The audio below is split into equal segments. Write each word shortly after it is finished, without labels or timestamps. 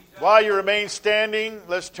While you remain standing,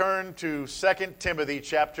 let's turn to 2 Timothy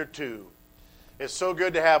chapter 2. It's so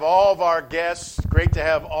good to have all of our guests. Great to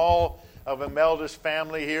have all of Imelda's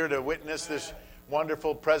family here to witness this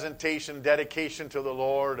wonderful presentation, dedication to the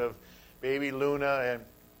Lord of baby Luna. And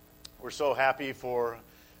we're so happy for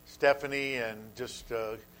Stephanie and just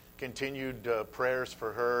continued prayers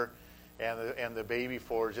for her and the baby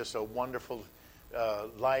for just a wonderful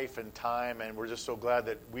life and time. And we're just so glad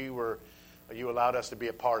that you allowed us to be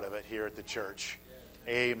a part of it here at the church.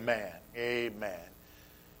 Amen. Amen.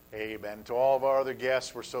 Amen. To all of our other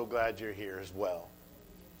guests, we're so glad you're here as well.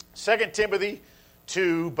 2 Timothy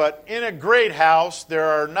 2, but in a great house there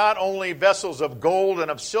are not only vessels of gold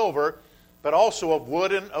and of silver, but also of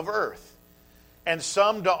wood and of earth, and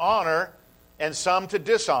some to honor and some to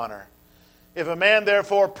dishonor. If a man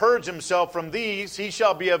therefore purge himself from these, he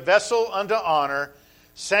shall be a vessel unto honor,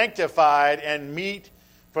 sanctified and meet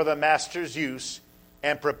for the master's use,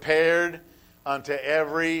 and prepared unto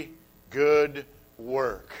every good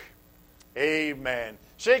work. Amen.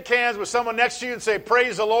 Shake hands with someone next to you and say,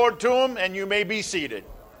 praise the Lord to him, and you may be seated.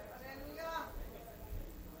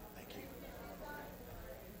 Thank you.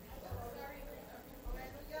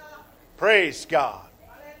 Praise God.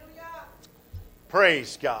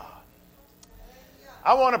 Praise God.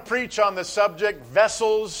 I want to preach on the subject,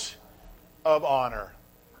 vessels of honor.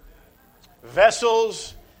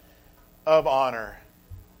 Vessels of honor.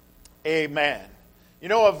 Amen. You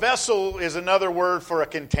know, a vessel is another word for a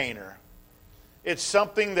container. It's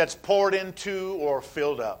something that's poured into or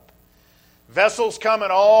filled up. Vessels come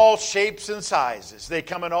in all shapes and sizes. They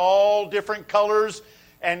come in all different colors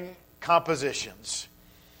and compositions.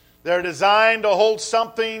 They're designed to hold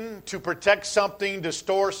something, to protect something, to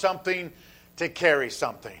store something, to carry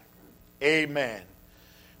something. Amen.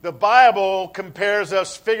 The Bible compares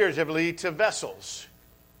us figuratively to vessels.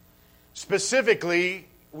 Specifically,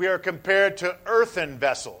 we are compared to earthen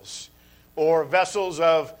vessels or vessels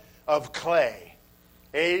of clay.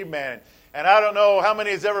 Amen. And I don't know how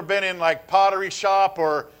many has ever been in like pottery shop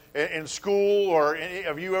or in school, or any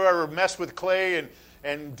of you ever messed with clay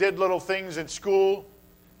and did little things in school.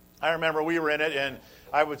 I remember we were in it, and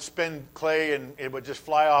I would spin clay and it would just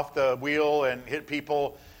fly off the wheel and hit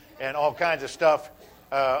people and all kinds of stuff.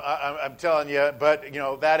 I'm telling you, but you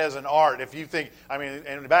know, that is an art. If you think, I mean,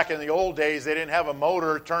 and back in the old days, they didn't have a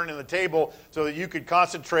motor turning the table so that you could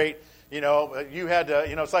concentrate. You know, you had to,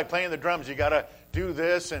 you know, it's like playing the drums. You got to do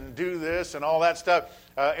this and all that stuff.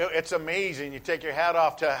 It's amazing. You take your hat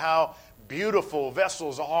off to how beautiful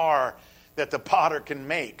vessels are that the potter can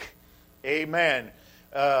make. Amen.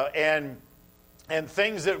 And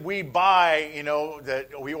things that we buy, you know,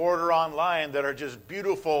 that we order online that are just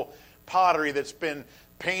beautiful pottery that's been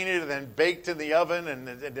painted and then baked in the oven, and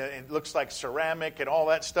it looks like ceramic and all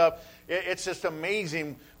that stuff. It's just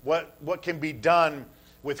amazing what can be done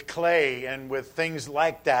with clay and with things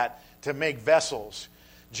like that to make vessels.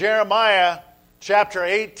 Jeremiah chapter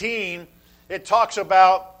 18, it talks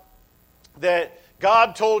about that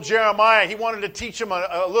God told Jeremiah he wanted to teach him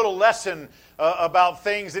a little lesson about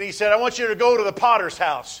things, and he said, I want you to go to the potter's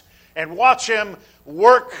house and watch him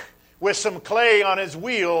work with some clay on his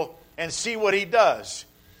wheel and see what he does.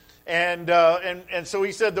 And so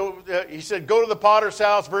he said, go to the potter's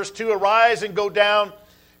house. Verse 2, arise and go down,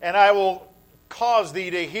 and I will cause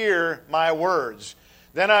thee to hear my words.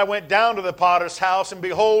 Then I went down to the potter's house, and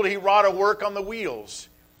behold, he wrought a work on the wheels.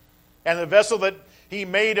 And the vessel that he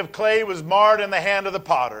made of clay was marred in the hand of the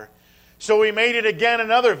potter. So he made it again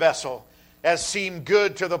another vessel, as seemed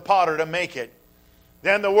good to the potter to make it.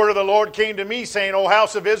 Then the word of the Lord came to me, saying, O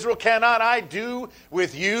house of Israel, cannot I do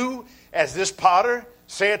with you as this potter,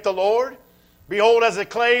 saith the Lord? Behold, as the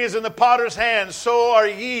clay is in the potter's hand, so are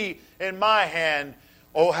ye in my hand,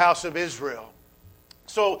 O house of Israel.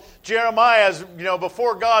 So Jeremiah, you know,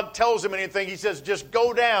 before God tells him anything, he says, just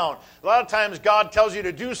go down. A lot of times God tells you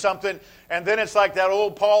to do something, and then it's like that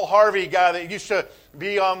old Paul Harvey guy that used to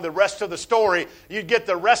be on the rest of the story. You'd get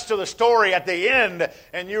the rest of the story at the end,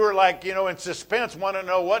 and you were like, you know, in suspense, want to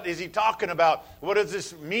know, what is he talking about? What does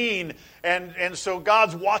this mean? And so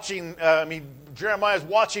God's watching, Jeremiah's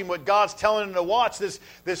watching what God's telling him to watch,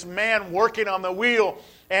 this man working on the wheel,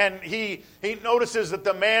 and he notices that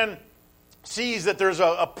the man sees that there's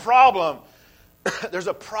a problem. There's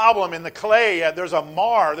a problem in the clay. There's a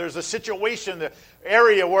mar. There's a situation, the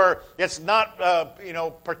area where it's not,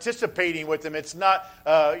 participating with him. It's not,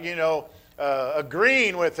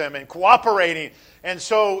 agreeing with him and cooperating. And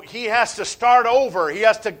so he has to start over. He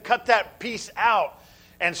has to cut that piece out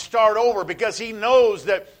and start over, because he knows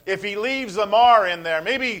that if he leaves the mar in there,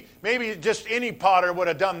 maybe just any potter would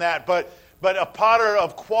have done that, but but a potter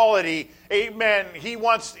of quality. Amen. He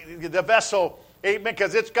wants the vessel, amen,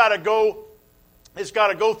 because it's got to go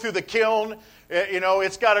through the kiln.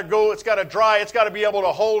 It's got to dry. It's got to be able to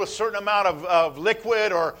hold a certain amount of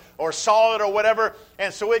liquid or solid or whatever.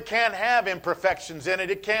 And so it can't have imperfections in it.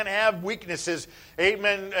 It can't have weaknesses,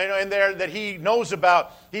 amen, in there that he knows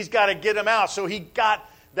about. He's got to get them out. So he got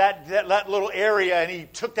that little area, and he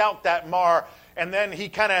took out that mar, and then he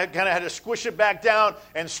kind of had to squish it back down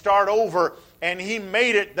and start over. And he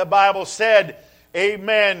made it, the Bible said,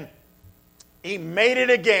 amen, he made it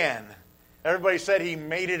again. Everybody said he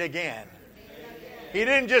made it again. He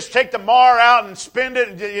didn't just take the mar out and spin it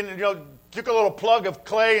and took a little plug of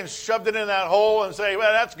clay and shoved it in that hole and say,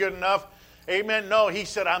 well, that's good enough. Amen. No, he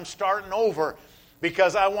said, I'm starting over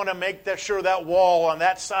because I want to make sure that wall on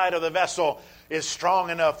that side of the vessel is strong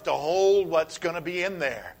enough to hold what's going to be in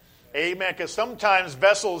there. Amen. Because sometimes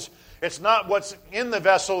vessels, it's not what's in the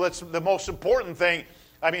vessel that's the most important thing.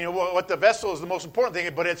 I mean, what the vessel is the most important thing,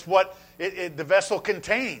 but it's what the vessel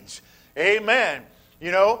contains. Amen.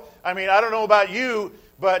 I mean, I don't know about you,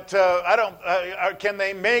 but can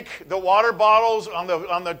they make the water bottles on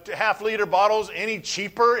the half-liter bottles any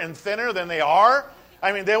cheaper and thinner than they are?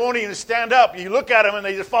 I mean, they won't even stand up. You look at them and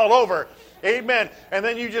they just fall over. Amen. And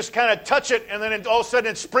then you just kind of touch it, and then all of a sudden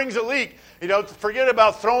it springs a leak. Forget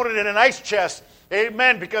about throwing it in an ice chest.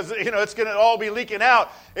 Amen. Because, it's going to all be leaking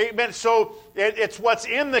out. Amen. So it's what's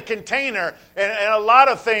in the container. And a lot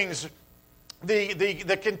of things,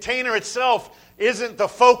 the container itself isn't the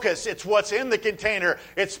focus. It's what's in the container.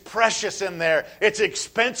 It's precious in there. It's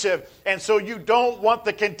expensive. And so you don't want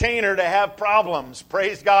the container to have problems,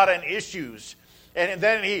 praise God, and issues. And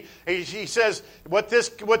then he says, what this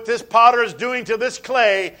potter is doing to this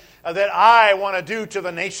clay, that I want to do to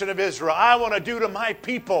the nation of Israel. I want to do to my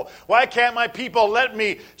people. Why can't my people let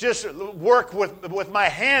me just work with my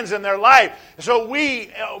hands in their life? So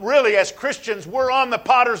we really, as Christians, we're on the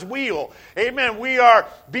potter's wheel. Amen. We are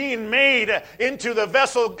being made into the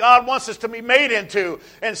vessel God wants us to be made into.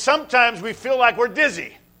 And sometimes we feel like we're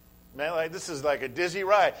dizzy. Man, this is like a dizzy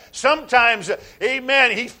ride. Sometimes,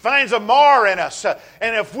 amen, he finds a mar in us.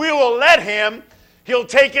 And if we will let him, he'll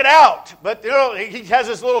take it out. But, he has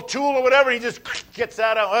this little tool or whatever. He just gets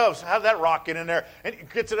that out. Oh, how's that rock get in there? And he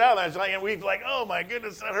gets it out. And we're like, oh, my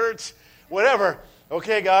goodness, that hurts. Whatever.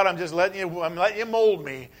 Okay, God, I'm letting you mold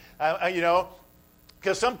me.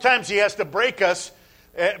 Because sometimes he has to break us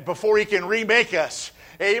before he can remake us.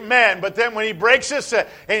 Amen. But then when he breaks us and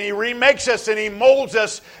he remakes us and he molds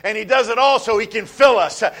us and he does it all so he can fill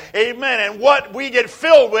us. Amen. And what we get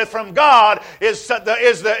filled with from God is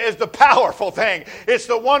the powerful thing. It's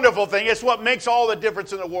the wonderful thing. It's what makes all the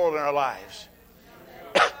difference in the world in our lives.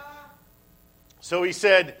 So he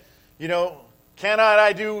said, cannot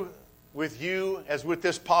I do with you as with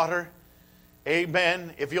this potter?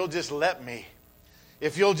 Amen. If you'll just let me.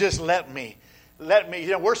 If you'll just let me.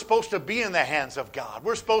 We're supposed to be in the hands of God.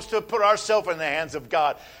 We're supposed to put ourselves in the hands of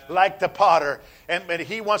God like the potter. And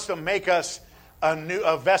he wants to make us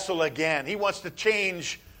a vessel again. He wants to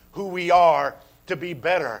change who we are to be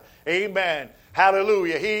better. Amen.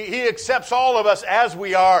 Hallelujah. He accepts all of us as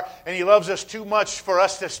we are, and he loves us too much for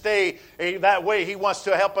us to stay that way. He wants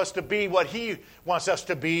to help us to be what he wants us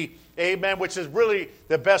to be. Amen. Which is really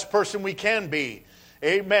the best person we can be.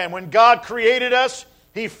 Amen. When God created us,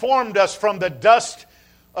 he formed us from the dust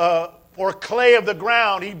or clay of the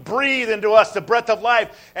ground. He breathed into us the breath of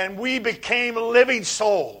life, and we became living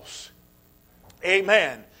souls.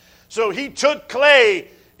 Amen. So he took clay,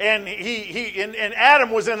 and and Adam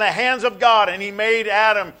was in the hands of God, and he made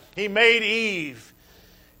Adam. He made Eve.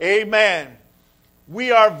 Amen.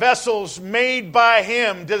 We are vessels made by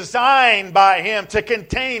him, designed by him to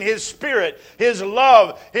contain his spirit, his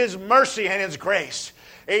love, his mercy, and his grace.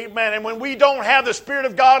 Amen. And when we don't have the Spirit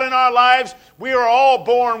of God in our lives, we are all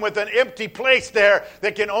born with an empty place there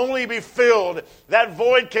that can only be filled. That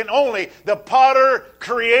void can only. The potter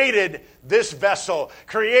created this vessel,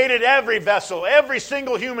 created every vessel, every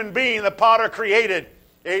single human being the potter created.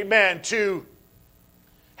 Amen. To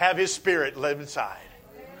have his Spirit live inside.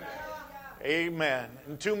 Amen.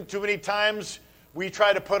 And too many times we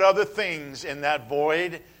try to put other things in that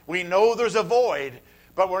void. We know there's a void,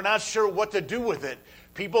 but we're not sure what to do with it.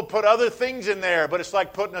 People put other things in there, but it's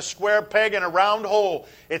like putting a square peg in a round hole.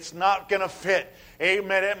 It's not going to fit.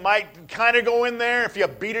 Amen. It might kind of go in there if you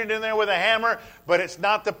beat it in there with a hammer, but it's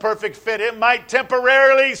not the perfect fit. It might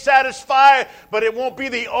temporarily satisfy, but it won't be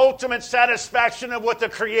the ultimate satisfaction of what the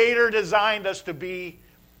Creator designed us to be.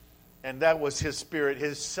 And that was his Spirit,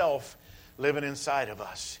 his self living inside of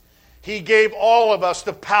us. He gave all of us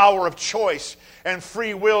the power of choice and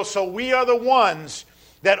free will, so we are the ones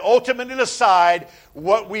that ultimately decide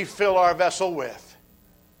what we fill our vessel with.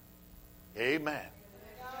 Amen.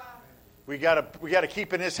 We gotta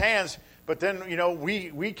keep in His hands. But then,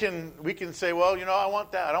 we can say, well, I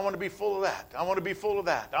want that. I want to be full of that. I want to be full of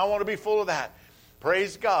that. I want to be full of that.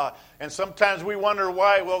 Praise God. And sometimes we wonder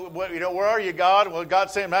why. Well, where are you, God? Well,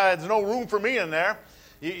 God's saying, there's no room for me in there.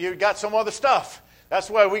 You got some other stuff. That's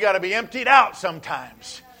why we got to be emptied out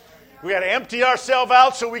sometimes. We got to empty ourselves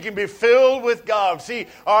out so we can be filled with God. See,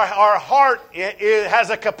 our heart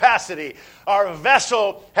has a capacity. Our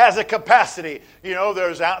vessel has a capacity.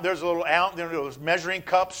 There's a little ounce, there's measuring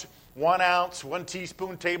cups. 1 ounce, 1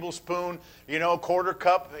 teaspoon, tablespoon, quarter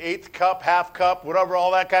cup, eighth cup, half cup, whatever,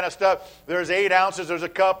 all that kind of stuff. There's 8 ounces, there's a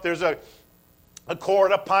cup, there's a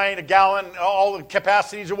quart, a pint, a gallon, all the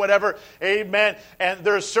capacities or whatever. Amen. And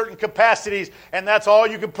there's certain capacities, and that's all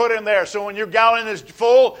you can put in there. So when your gallon is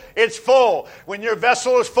full, it's full. When your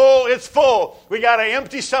vessel is full, it's full. We got to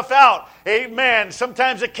empty stuff out. Amen.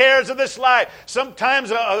 Sometimes the cares of this life, sometimes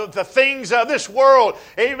the things of this world,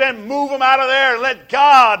 amen, move them out of there and let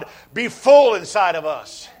God be full inside of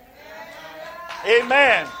us.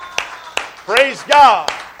 Amen. Praise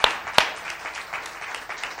God.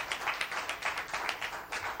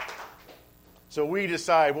 So we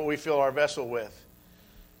decide what we fill our vessel with.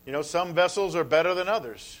 Some vessels are better than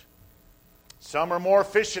others. Some are more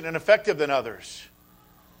efficient and effective than others.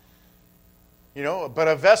 But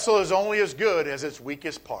a vessel is only as good as its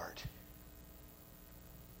weakest part.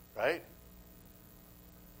 Right?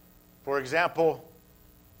 For example,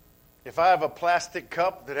 if I have a plastic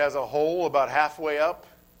cup that has a hole about halfway up,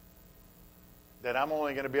 then I'm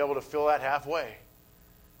only going to be able to fill that halfway.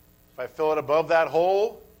 If I fill it above that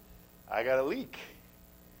hole, I got a leak.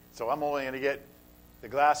 So I'm only going to get, the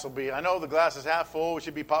glass will be, I know the glass is half full, it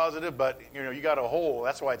should be positive, but you got a hole,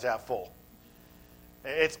 that's why it's half full.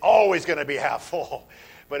 It's always going to be half full.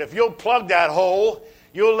 But if you'll plug that hole,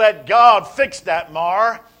 you'll let God fix that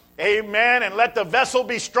mar, amen, and let the vessel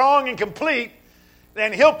be strong and complete,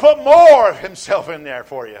 then He'll put more of Himself in there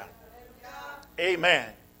for you. Amen.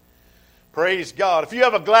 Praise God. If you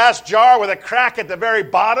have a glass jar with a crack at the very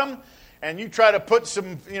bottom, and you try to put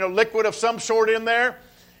some, liquid of some sort in there,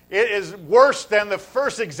 it is worse than the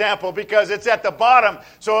first example because it's at the bottom.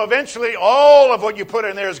 So eventually all of what you put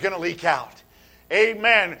in there is going to leak out.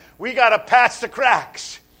 Amen. We got to patch the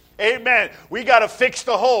cracks. Amen. We got to fix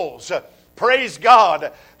the holes. Praise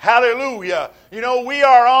God. Hallelujah. We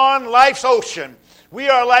are on life's ocean. We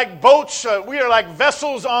are like boats, we are like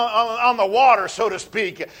vessels on the water, so to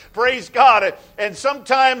speak. Praise God. And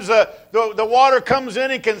sometimes the water comes in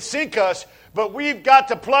and can sink us, but we've got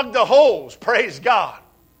to plug the holes. Praise God.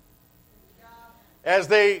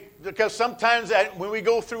 Because sometimes when we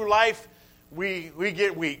go through life, we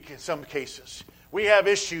get weak in some cases. We have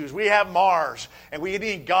issues, we have mars, and we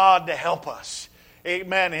need God to help us.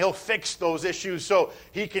 Amen. He'll fix those issues so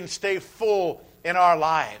He can stay full in our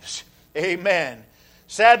lives. Amen.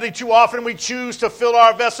 Sadly, too often we choose to fill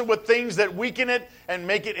our vessel with things that weaken it and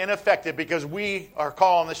make it ineffective because we are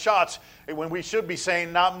calling the shots when we should be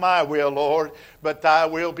saying, not my will, Lord, but Thy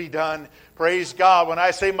will be done. Praise God. When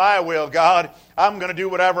I say my will, God, I'm going to do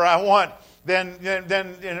whatever I want. Then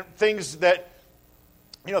things that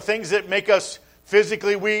make us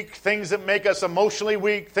physically weak, things that make us emotionally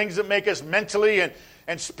weak, things that make us mentally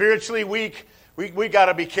and spiritually weak, we got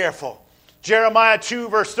to be careful. Jeremiah 2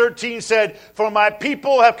 verse 13 said, "For my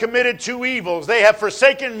people have committed 2 evils. They have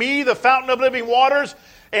forsaken me, the fountain of living waters,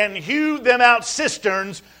 and hewed them out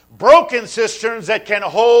cisterns, broken cisterns that can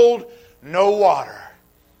hold no water."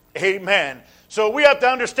 Amen. So we have to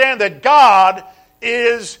understand that God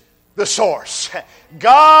is the source.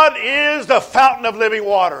 God is the fountain of living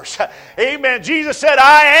waters. Amen. Jesus said,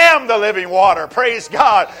 I am the living water. Praise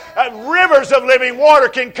God. Rivers of living water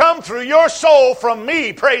can come through your soul from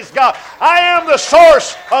me. Praise God. I am the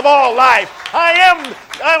source of all life. I'm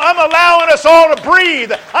allowing us all to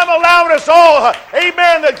breathe. I'm allowing us all,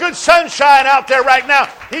 amen, the good sunshine out there right now.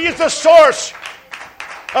 He is the source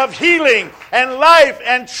of healing and life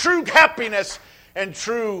and true happiness and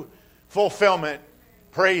true fulfillment.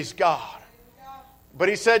 Praise God. But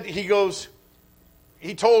he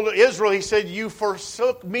told Israel, he said, you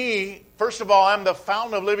forsook me. First of all, I'm the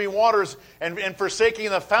fountain of living waters. And forsaking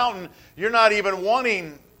the fountain, you're not even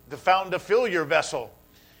wanting the fountain to fill your vessel.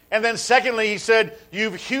 And then secondly, he said,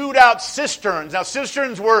 you've hewed out cisterns. Now,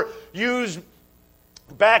 cisterns were used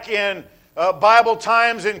back in Bible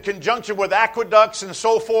times in conjunction with aqueducts and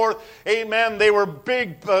so forth. Amen. They were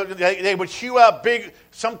big. They would hew out big.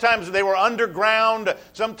 Sometimes they were underground.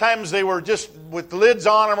 Sometimes they were just with lids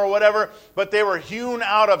on them or whatever. But they were hewn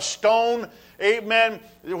out of stone. amen,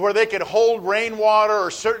 where they could hold rainwater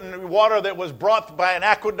or certain water that was brought by an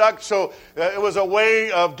aqueduct. So it was a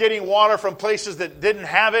way of getting water from places that didn't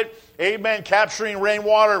have it. Amen. Capturing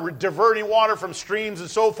rainwater, diverting water from streams and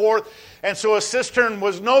so forth. And so a cistern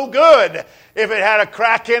was no good if it had a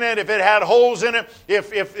crack in it, if it had holes in it, if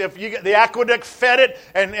the aqueduct fed it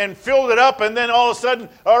and filled it up, and then all of a sudden,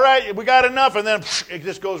 all right, we got enough, and then it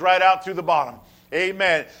just goes right out through the bottom.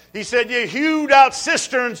 Amen. He said, you hewed out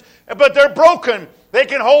cisterns, but they're broken. They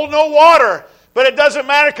can hold no water. But it doesn't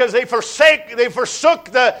matter because they forsook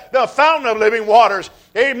the fountain of living waters.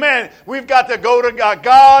 Amen. We've got to go to God.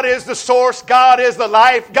 God is the source. God is the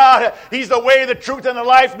life. God, He's the way, the truth, and the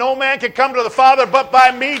life. No man can come to the Father but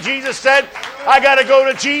by me. Jesus said, I got to go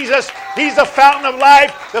to Jesus. He's the fountain of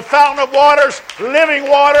life, the fountain of waters, living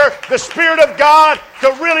water, the Spirit of God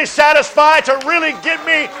to really satisfy, to really get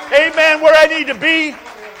me, amen, where I need to be.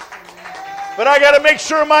 But I got to make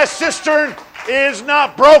sure my cistern is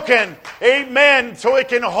not broken. Amen. So it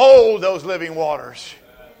can hold those living waters.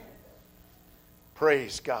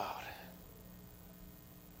 Praise God.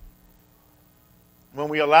 When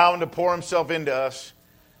we allow Him to pour Himself into us,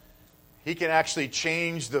 He can actually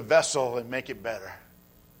change the vessel and make it better.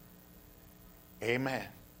 Amen.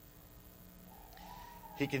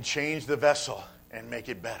 He can change the vessel and make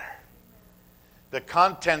it better. The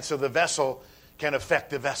contents of the vessel can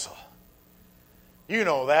affect the vessel. You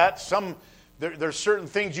know that. There's certain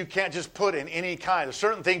things you can't just put in any kind. There's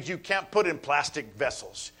certain things you can't put in plastic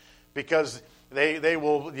vessels because they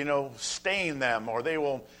will, stain them, or they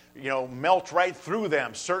will, melt right through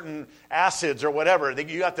them. Certain acids or whatever.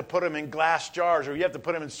 You have to put them in glass jars, or you have to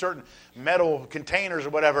put them in certain metal containers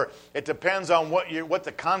or whatever. It depends on what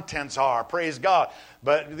the contents are. Praise God.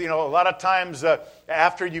 But, a lot of times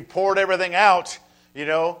after you poured everything out,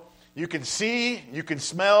 you can see, you can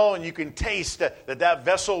smell, and you can taste that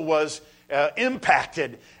vessel was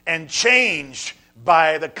impacted and changed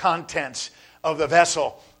by the contents of the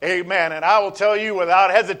vessel. Amen. And I will tell you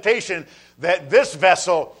without hesitation that this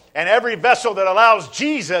vessel and every vessel that allows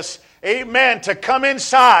Jesus, amen, to come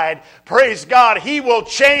inside, praise God, He will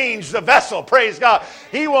change the vessel. Praise God.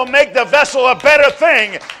 He will make the vessel a better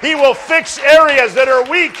thing. He will fix areas that are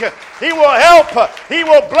weak. He will help. He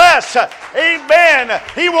will bless. Amen.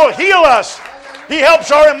 He will heal us. He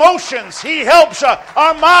helps our emotions. He helps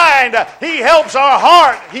our mind. He helps our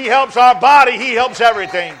heart. He helps our body. He helps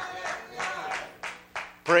everything.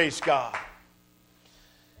 Praise God.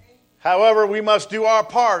 However, we must do our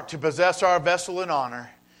part to possess our vessel in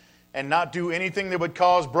honor and not do anything that would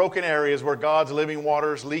cause broken areas where God's living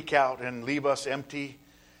waters leak out and leave us empty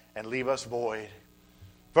and leave us void.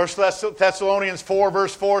 1 Thessalonians 4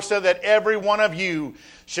 verse 4 said that every one of you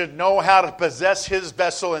should know how to possess his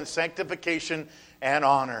vessel in sanctification and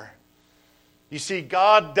honor. You see,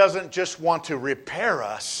 God doesn't just want to repair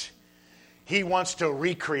us. He wants to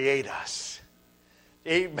recreate us.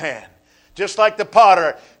 Amen. Just like the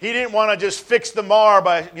potter, he didn't want to just fix the mar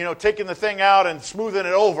by, taking the thing out and smoothing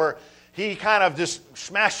it over. He kind of just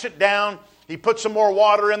smashed it down. He put some more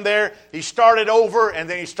water in there. He started over, and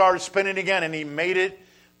then he started spinning again, and he made it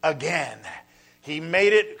again. He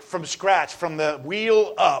made it from scratch, from the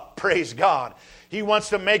wheel up. Praise God. He wants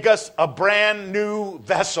to make us a brand new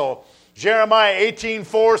vessel. Jeremiah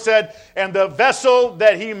 18:4 said, and the vessel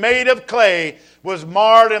that he made of clay was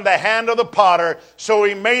marred in the hand of the potter, so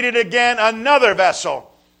he made it again another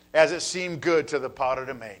vessel, as it seemed good to the potter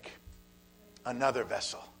to make. Another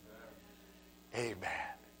vessel. Amen.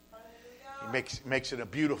 He makes it a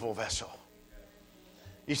beautiful vessel.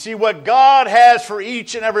 You see, what God has for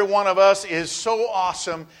each and every one of us is so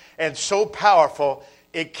awesome and so powerful,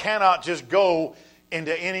 it cannot just go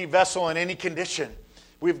into any vessel in any condition.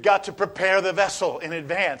 We've got to prepare the vessel in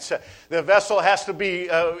advance. The vessel has to be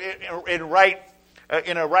in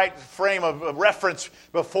a right frame of reference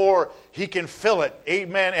before he can fill it.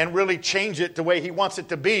 Amen. And really change it the way he wants it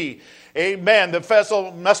to be. Amen. The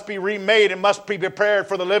vessel must be remade and must be prepared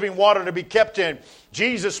for the living water to be kept in.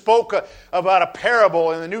 Jesus spoke about a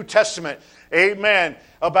parable in the New Testament. Amen.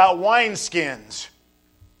 About wineskins.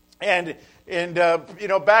 And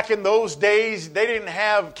back in those days, they didn't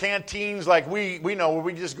have canteens like we know, where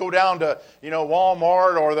we just go down to,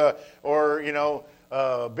 Walmart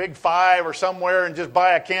or Big Five or somewhere and just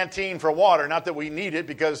buy a canteen for water. Not that we need it,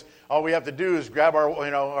 because all we have to do is grab our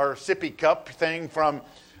sippy cup thing from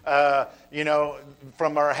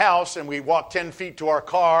from our house, and we walk 10 feet to our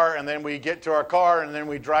car, and then we get to our car, and then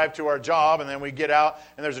we drive to our job, and then we get out,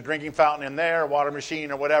 and there's a drinking fountain in there, a water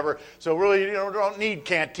machine or whatever. So really, don't need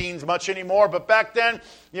canteens much anymore. But back then,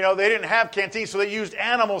 they didn't have canteens, so they used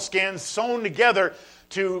animal skins sewn together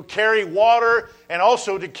to carry water and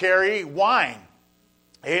also to carry wine.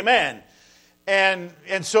 Amen. And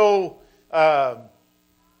so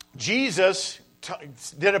Jesus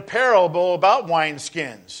did a parable about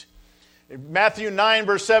wineskins. In Matthew 9,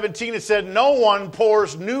 verse 17, it said, "No one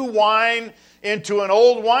pours new wine into an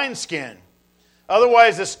old wineskin.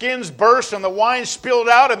 Otherwise the skins burst and the wine spilled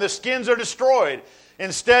out and the skins are destroyed.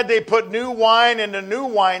 Instead they put new wine into new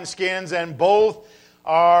wineskins and both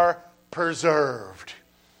are preserved."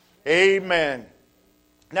 Amen.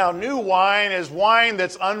 Now, new wine is wine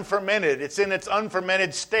that's unfermented. It's in its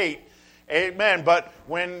unfermented state. Amen. But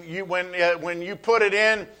when you put it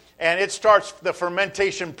in and it starts the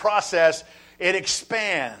fermentation process, it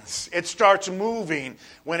expands. It starts moving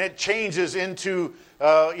when it changes into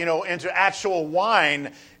actual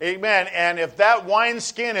wine. Amen. And if that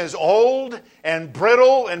wineskin is old and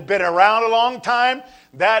brittle and been around a long time,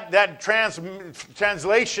 that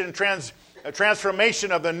transformation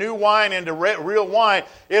of the new wine into real wine,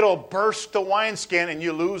 it'll burst the wineskin and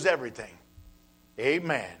you lose everything.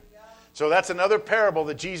 Amen. So that's another parable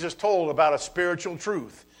that Jesus told about a spiritual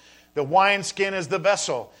truth. The wineskin is the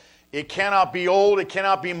vessel. It cannot be old, it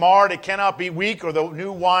cannot be marred, it cannot be weak, or the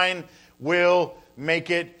new wine will make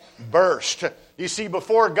it burst. You see,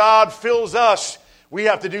 before God fills us, we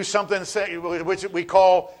have to do something which we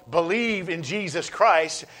call believe in Jesus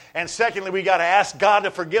Christ. And secondly, we got to ask God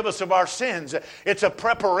to forgive us of our sins. It's a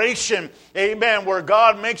preparation, amen, where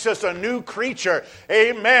God makes us a new creature,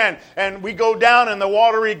 amen. And we go down in the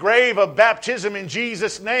watery grave of baptism in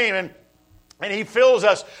Jesus' name, and He fills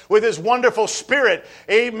us with His wonderful Spirit.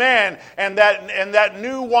 Amen. And that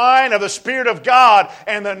new wine of the Spirit of God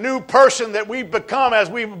and the new person that we've become as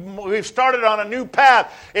we've started on a new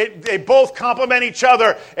path, they both complement each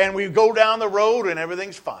other, and we go down the road and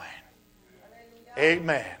everything's fine.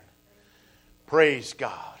 Amen. Praise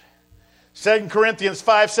God. 2 Corinthians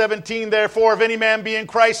 5:17, "Therefore, if any man be in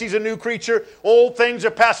Christ, he's a new creature. Old things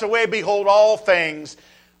are passed away. Behold, all things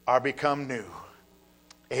are become new."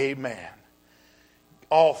 Amen.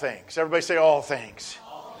 All things. Everybody say all things.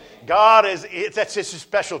 All things. God that's His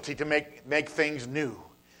specialty, to make things new.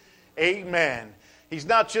 Amen. He's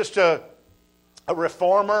not just a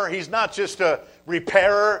reformer. He's not just a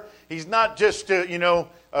repairer. He's not just a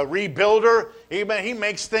rebuilder. Amen. He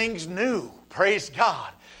makes things new. Praise God.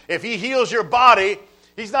 If He heals your body,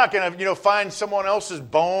 He's not going to find someone else's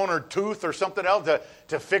bone or tooth or something else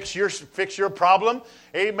to fix your problem.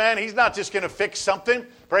 Amen. He's not just going to fix something.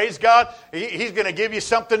 Praise God. He's going to give you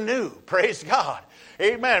something new. Praise God.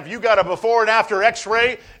 Amen. If you got a before and after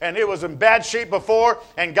x-ray and it was in bad shape before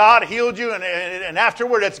and God healed you and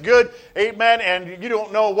afterward it's good, amen, and you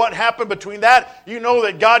don't know what happened between that, you know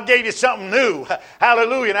that God gave you something new.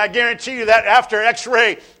 Hallelujah. And I guarantee you that after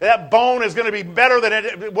x-ray, that bone is going to be better than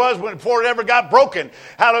it was before it ever got broken.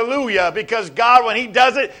 Hallelujah. Because God, when He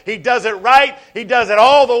does it right. He does it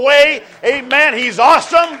all the way. Amen. He's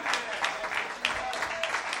awesome.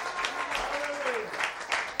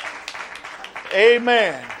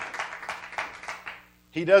 Amen.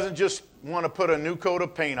 He doesn't just want to put a new coat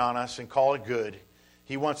of paint on us and call it good.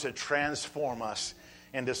 He wants to transform us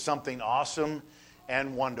into something awesome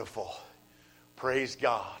and wonderful. Praise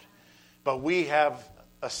God. But we have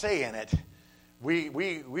a say in it. We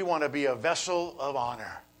want to be a vessel of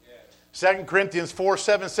honor. 2 Corinthians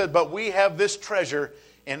 4:7 said, "But we have this treasure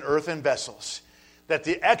in earthen vessels, that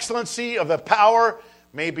the excellency of the power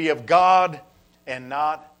may be of God and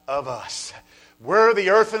not of us." We're the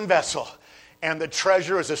earthen vessel, and the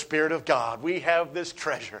treasure is the Spirit of God. We have this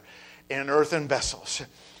treasure in earthen vessels,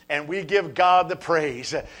 and we give God the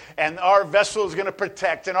praise. And our vessel is going to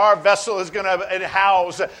protect, and our vessel is going to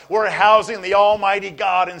house. We're housing the Almighty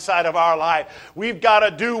God inside of our life. We've got to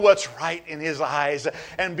do what's right in His eyes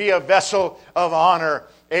and be a vessel of honor.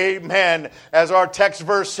 Amen. As our text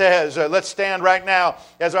verse says, let's stand right now.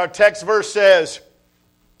 As our text verse says,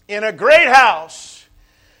 "In a great house,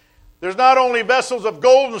 there's not only vessels of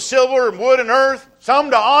gold and silver and wood and earth, some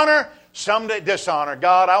to honor, some to dishonor."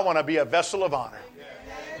 God, I want to be a vessel of honor.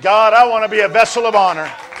 God, I want to be a vessel of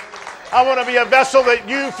honor. I want to be a vessel that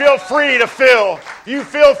you feel free to fill. You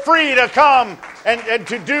feel free to come and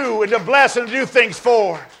to do and to bless and to do things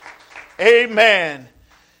for. Amen.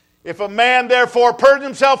 "If a man therefore purge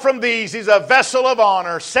himself from these, he's a vessel of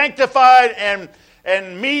honor, sanctified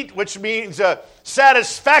and meet," which means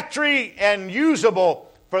satisfactory and usable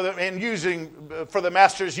for the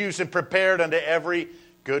master's use and prepared unto every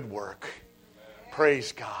good work.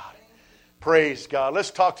 Praise God. Praise God. Let's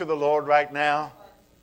talk to the Lord right now.